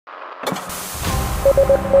Welcome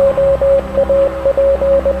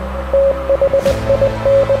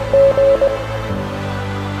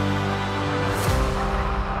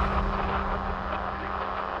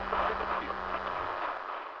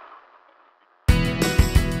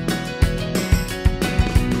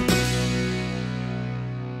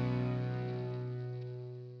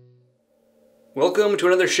to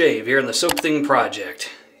another shave here in the Soap Thing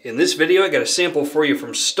project. In this video I got a sample for you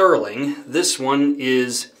from Stirling. This one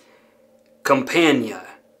is Campania.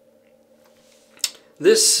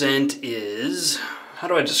 This scent is, how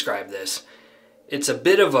do I describe this? It's a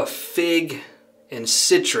bit of a fig and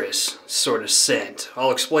citrus sort of scent.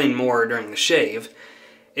 I'll explain more during the shave.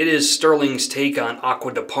 It is Stirling's take on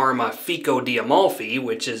Acqua di Parma Fico di Amalfi,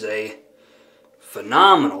 which is a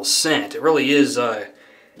phenomenal scent. It really is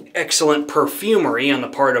excellent perfumery on the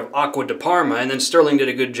part of Acqua di Parma, and then Stirling did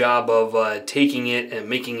a good job of taking it and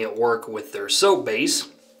making it work with their soap base.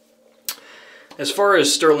 As far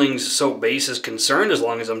as Stirling's soap base is concerned, as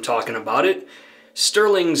long as I'm talking about it,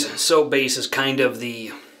 Stirling's soap base is kind of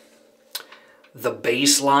the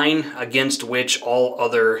baseline against which all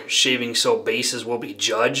other shaving soap bases will be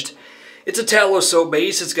judged. It's a tallow soap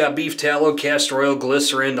base. It's got beef tallow, castor oil,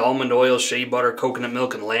 glycerin, almond oil, shea butter, coconut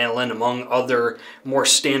milk, and lanolin, among other more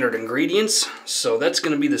standard ingredients. So that's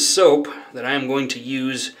going to be the soap that I am going to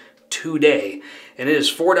use today. And it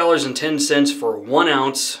is $4.10 for 1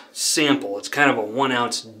 ounce sample. It's kind of a 1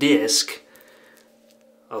 ounce disc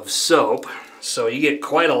of soap. So you get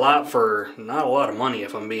quite a lot for not a lot of money,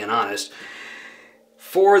 if I'm being honest.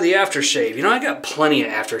 For the aftershave, you know, I got plenty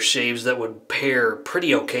of aftershaves that would pair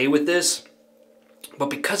pretty okay with this, but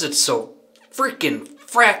because it's so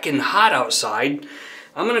frackin' hot outside,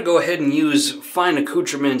 I'm going to go ahead and use Fine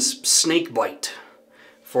Accoutrements Snake Bite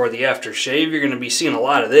for the aftershave. You're going to be seeing a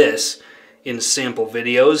lot of this in sample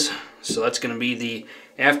videos, so that's going to be the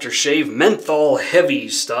aftershave menthol heavy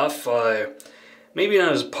stuff. Maybe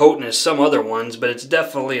not as potent as some other ones, but it's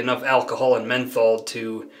definitely enough alcohol and menthol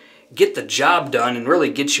to get the job done and really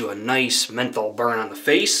get you a nice menthol burn on the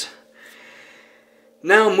face.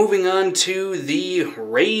 Now moving on to the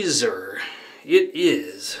razor. It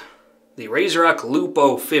is the RazoRock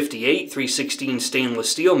Lupo 58 316 stainless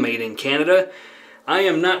steel, made in Canada. I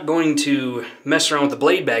am not going to mess around with the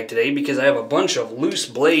blade bag today because I have a bunch of loose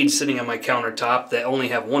blades sitting on my countertop that only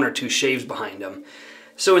have 1 or 2 shaves behind them.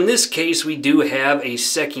 So in this case we do have a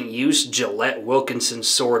second use Gillette Wilkinson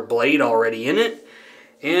sword blade already in it.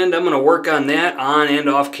 And I'm going to work on that on and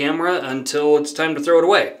off camera until it's time to throw it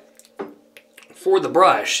away. For the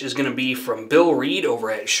brush is going to be from Bill Reed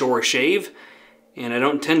over at Shore Shave. And I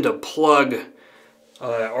don't tend to plug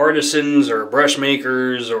artisans or brush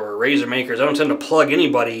makers or razor makers. I don't tend to plug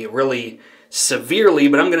anybody really severely,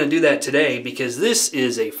 but I'm going to do that today because this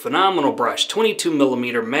is a phenomenal brush.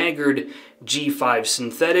 22mm Maggard G5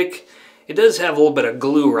 synthetic. It does have a little bit of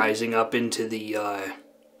glue rising up into the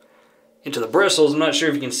bristles. I'm not sure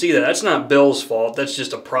if you can see that. That's not Bill's fault. That's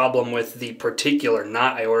just a problem with the particular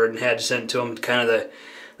knot I ordered and had sent to him. Kind of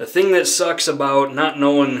the thing that sucks about not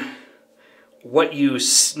knowing what you,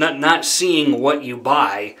 not seeing what you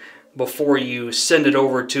buy before you send it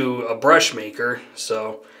over to a brush maker.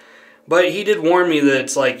 So, but he did warn me that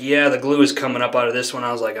it's like, yeah, the glue is coming up out of this one.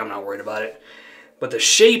 I was like, I'm not worried about it. But the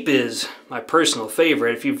shape is my personal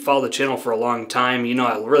favorite. If you've followed the channel for a long time, you know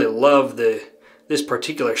I really love this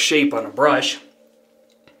particular shape on a brush.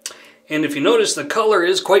 And if you notice, the color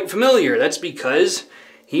is quite familiar. That's because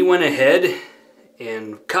he went ahead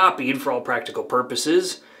and copied, for all practical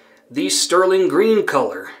purposes, the Stirling green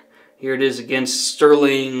color. Here it is against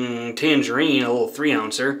Stirling Tangerine, a little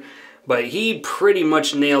 3-ouncer. But he pretty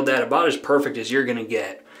much nailed that, about as perfect as you're going to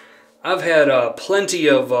get. I've had plenty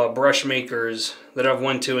of brush makers that I've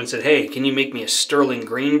went to and said, hey, can you make me a Stirling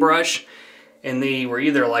green brush? And they were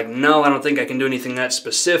either like, no, I don't think I can do anything that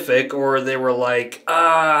specific, or they were like,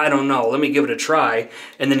 I don't know, let me give it a try.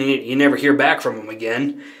 And then you never hear back from them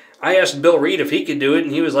again. I asked Bill Reed if he could do it,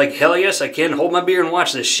 and he was like, hell yes, I can. Hold my beer and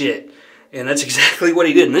watch this shit. And that's exactly what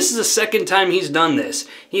he did. And this is the second time he's done this.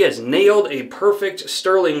 He has nailed a perfect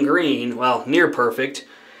Stirling green, well, near perfect,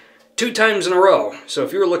 2 times in a row. So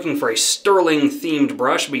if you're looking for a Stirling themed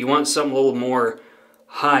brush, but you want something a little more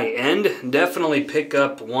high-end, definitely pick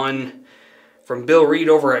up one from Bill Reed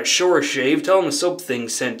over at Shore Shave. Tell him the Soap Thing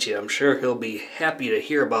sent you. I'm sure he'll be happy to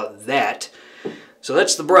hear about that. So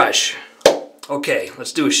that's the brush. Okay,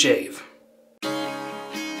 let's do a shave.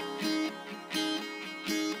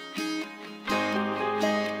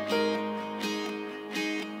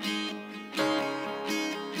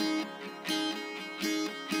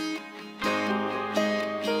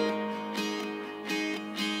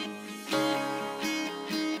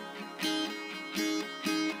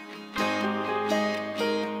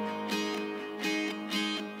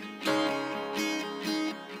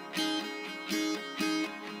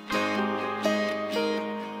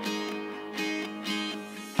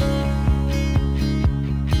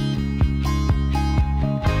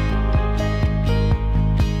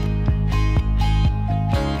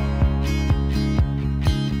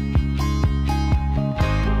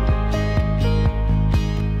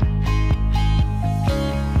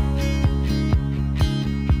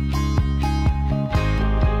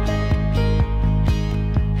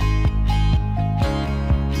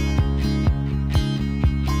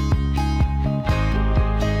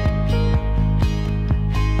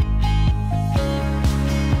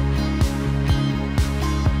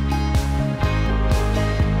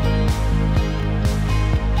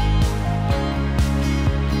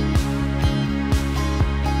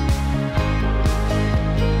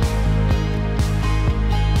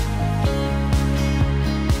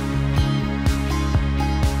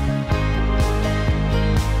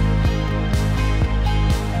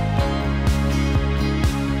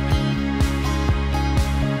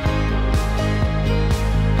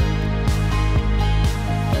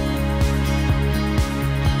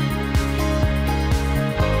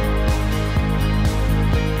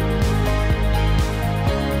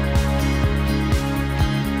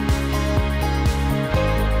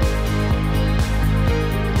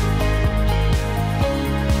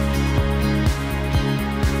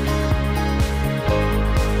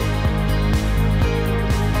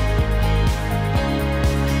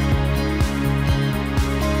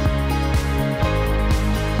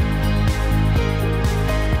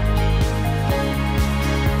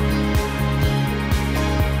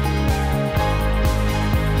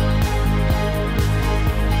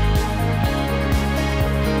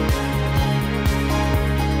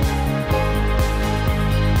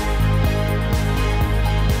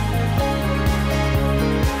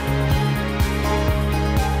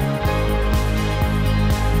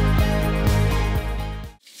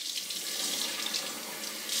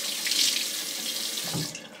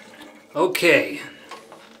 Okay.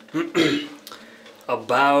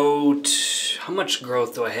 About, how much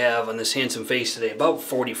growth do I have on this handsome face today? About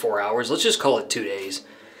 44 hours. Let's just call it 2 days.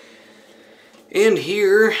 And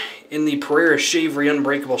here in the Pereira Shavery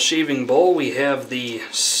Unbreakable Shaving Bowl, we have the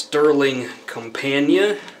Stirling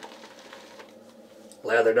Campania,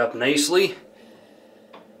 lathered up nicely,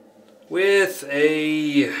 with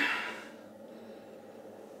a...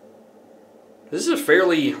 This is a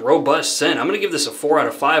fairly robust scent. I'm going to give this a 4 out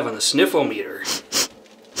of 5 on the sniffometer.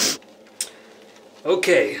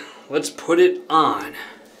 Okay, let's put it on.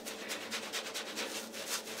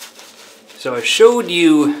 So I showed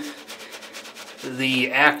you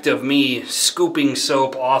the act of me scooping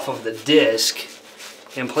soap off of the disc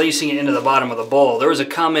and placing it into the bottom of the bowl. There was a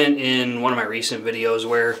comment in one of my recent videos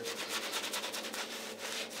where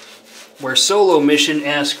Solo Mission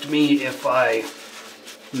asked me if I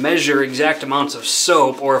measure exact amounts of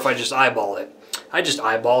soap or if I just eyeball it. I just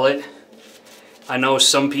eyeball it. I know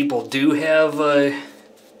some people do have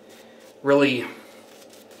really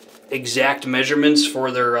exact measurements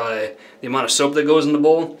for their the amount of soap that goes in the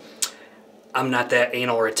bowl. I'm not that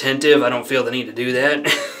anal retentive. I don't feel the need to do that.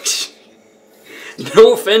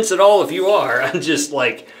 No offense at all if you are. I'm just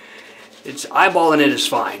like, it's eyeballing it is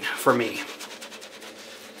fine for me.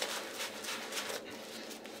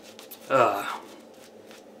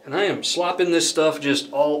 And I am slopping this stuff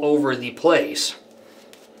just all over the place.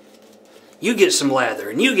 You get some lather,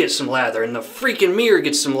 and you get some lather, and the freaking mirror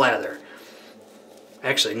gets some lather.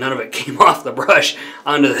 Actually, none of it came off the brush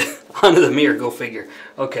onto the mirror. Go figure.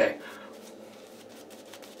 Okay.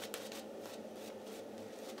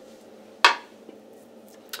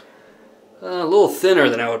 A little thinner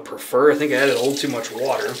than I would prefer. I think I added a little too much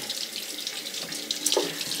water.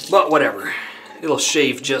 But whatever. It'll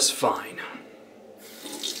shave just fine.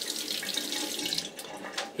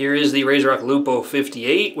 Here is the RazoRock Lupo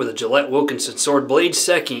 58 with a Gillette Wilkinson sword blade,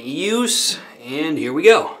 second use, and here we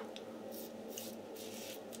go.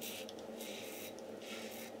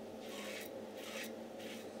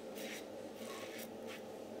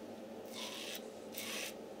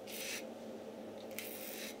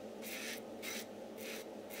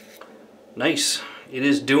 Nice. It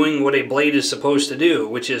is doing what a blade is supposed to do,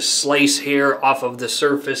 which is slice hair off of the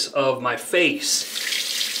surface of my face.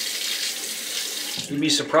 You'd be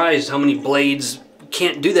surprised how many blades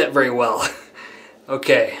can't do that very well.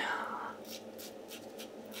 Okay.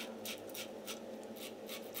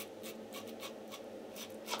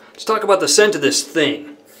 Let's talk about the scent of this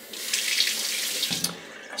thing.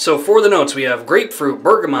 So for the notes, we have grapefruit,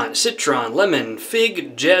 bergamot, citron, lemon,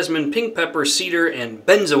 fig, jasmine, pink pepper, cedar, and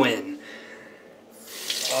benzoin.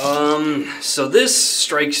 So this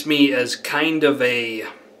strikes me as kind of a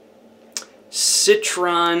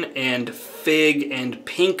citron and fig and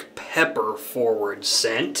pink pepper forward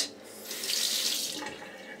scent.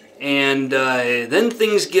 And then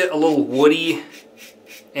things get a little woody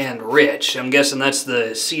and rich. I'm guessing that's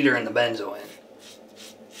the cedar and the benzoin.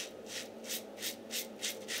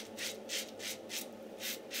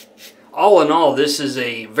 All in all, this is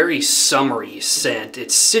a very summery scent.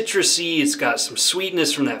 It's citrusy, it's got some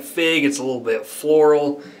sweetness from that fig, it's a little bit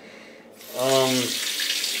floral.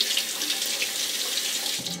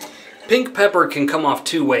 Pink pepper can come off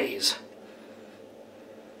two ways.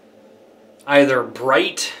 Either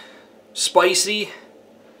bright, spicy,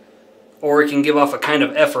 or it can give off a kind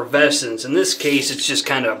of effervescence. In this case, it's just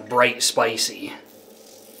kind of bright, spicy.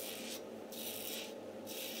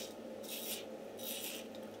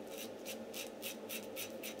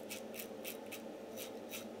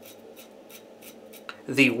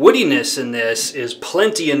 The woodiness in this is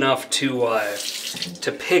plenty enough to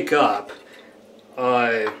pick up.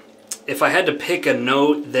 If I had to pick a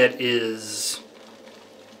note that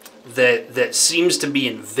seems to be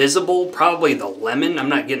invisible, probably the lemon. I'm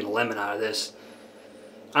not getting lemon out of this.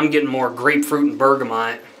 I'm getting more grapefruit and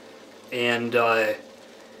bergamot, and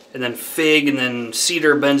then fig, and then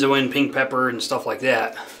cedar, benzoin, pink pepper, and stuff like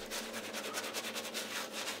that.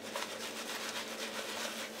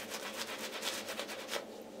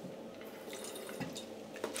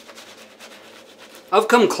 I've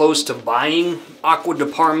come close to buying Acqua di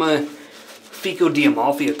Parma Fico di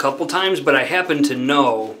Amalfi a couple times, but I happen to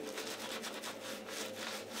know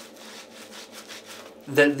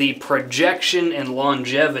that the projection and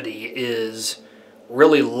longevity is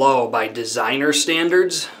really low by designer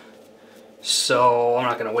standards, so I'm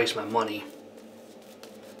not going to waste my money.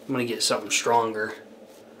 I'm going to get something stronger.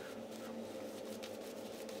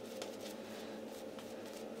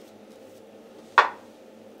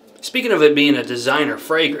 Speaking of it being a designer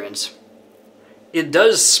fragrance, it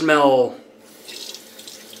does smell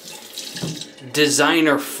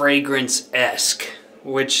designer fragrance-esque,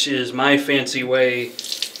 which is my fancy way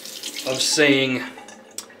of saying,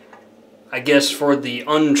 I guess for the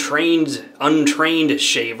untrained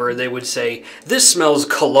shaver, they would say, this smells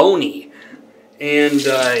cologne-y. And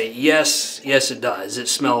yes, it does. It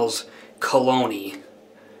smells cologne-y.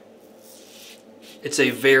 It's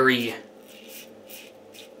a very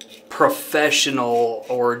professional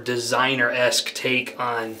or designer-esque take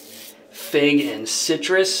on fig and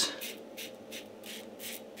citrus.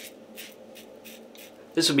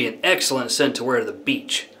 This would be an excellent scent to wear to the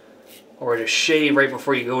beach, or to shave right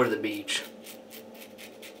before you go to the beach.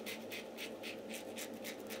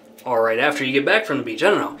 Or right after you get back from the beach.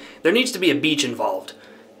 I don't know. There needs to be a beach involved.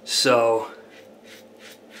 So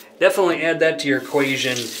definitely add that to your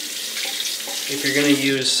equation if you're going to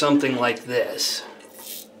use something like this.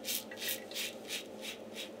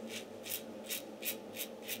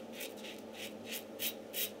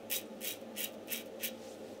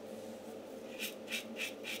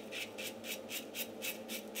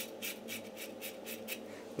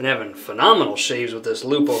 Been having phenomenal shaves with this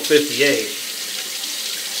Lupo 58.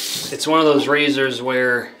 It's one of those razors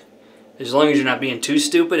where, as long as you're not being too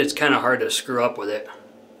stupid, it's kind of hard to screw up with it.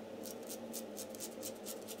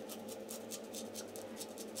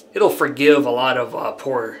 It'll forgive a lot of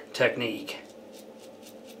poor technique.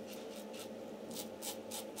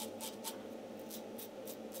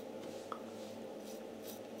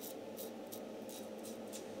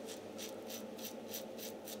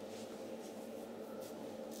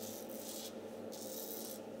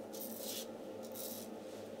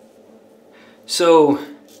 So,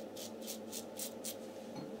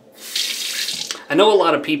 I know a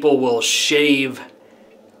lot of people will shave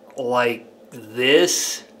like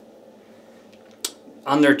this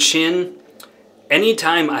on their chin.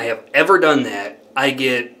 Anytime I have ever done that, I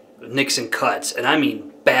get nicks and cuts, and I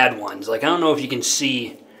mean bad ones. Like, I don't know if you can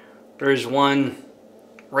see, there's one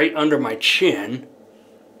right under my chin,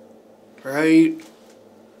 right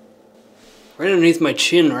underneath my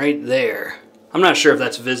chin right there. I'm not sure if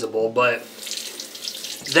that's visible, but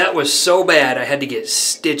that was so bad I had to get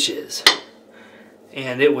stitches.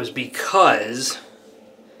 And it was because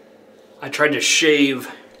I tried to shave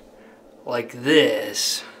like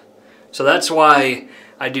this. So that's why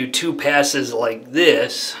I do 2 passes like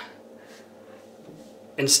this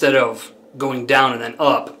instead of going down and then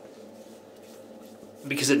up,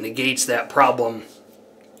 because it negates that problem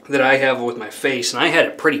that I have with my face, and I had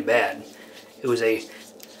it pretty bad. It was a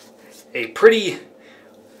pretty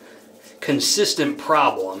consistent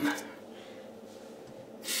problem.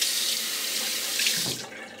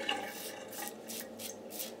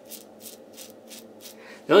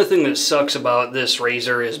 The only thing that sucks about this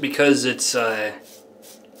razor is because it's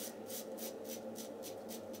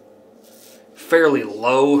fairly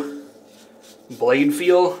low blade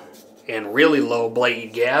feel and really low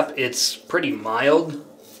blade gap, it's pretty mild.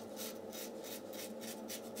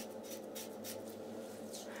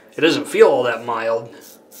 It doesn't feel all that mild,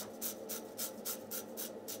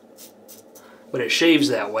 but it shaves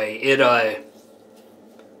that way.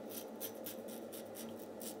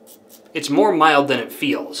 It's more mild than it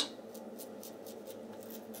feels.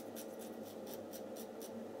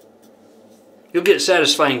 You'll get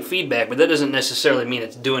satisfying feedback, but that doesn't necessarily mean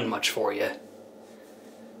it's doing much for you.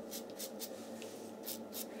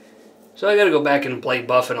 So I gotta go back and blade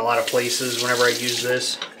buff in a lot of places whenever I use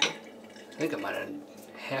this. I think I might have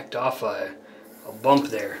hacked off a bump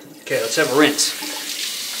there. Okay, let's have a rinse.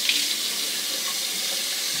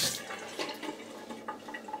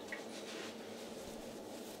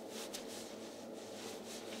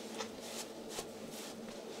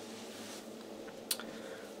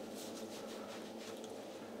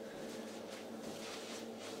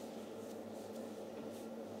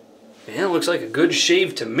 Yeah, it looks like a good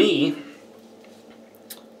shave to me.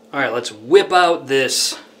 Alright, let's whip out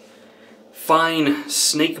this fine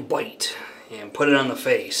snake bite and put it on the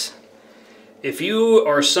face. If you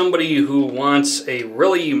are somebody who wants a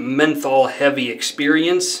really menthol heavy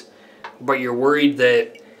experience, but you're worried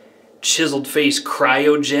that chiseled face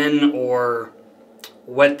cryogen or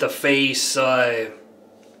wet the face,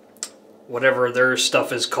 whatever their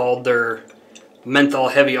stuff is called, their menthol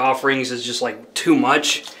heavy offerings is just like too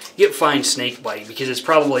much, get fine snake bite, because it's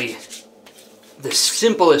probably the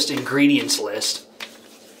simplest ingredients list.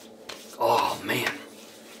 Oh man,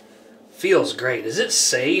 feels great. Does it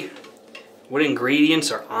say what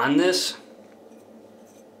ingredients are on this?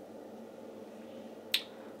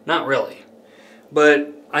 Not really,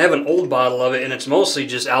 but I have an old bottle of it and it's mostly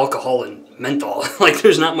just alcohol and menthol. Like,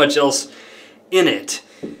 there's not much else in it.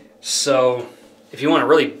 So if you want a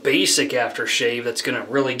really basic aftershave that's going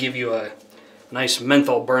to really give you a Nice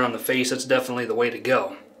menthol burn on the face. That's definitely the way to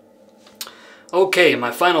go. Okay,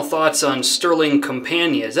 my final thoughts on Stirling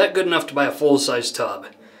Campania. Is that good enough to buy a full-size tub?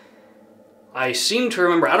 I seem to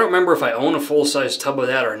remember, I don't remember if I own a full-size tub of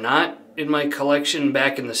that or not in my collection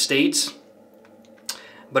back in the States.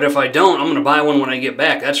 But if I don't, I'm going to buy one when I get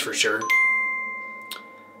back, that's for sure.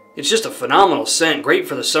 It's just a phenomenal scent, great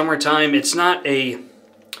for the summertime. It's not a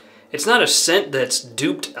scent that's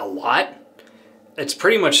duped a lot. It's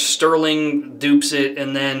pretty much Stirling dupes it,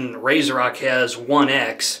 and then RazoRock has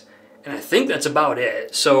 1X, and I think that's about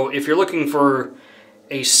it. So if you're looking for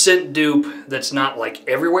a scent dupe that's not like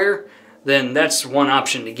everywhere, then that's one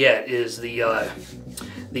option to get, is the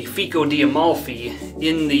Fico di Amalfi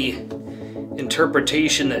in the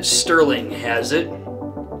interpretation that Stirling has it.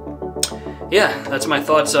 Yeah, that's my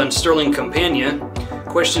thoughts on Stirling Campania.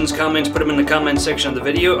 Questions, comments, put them in the comment section of the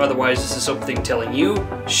video. Otherwise, this is Soap Thing telling you,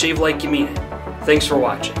 shave like you mean it. Thanks for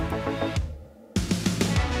watching.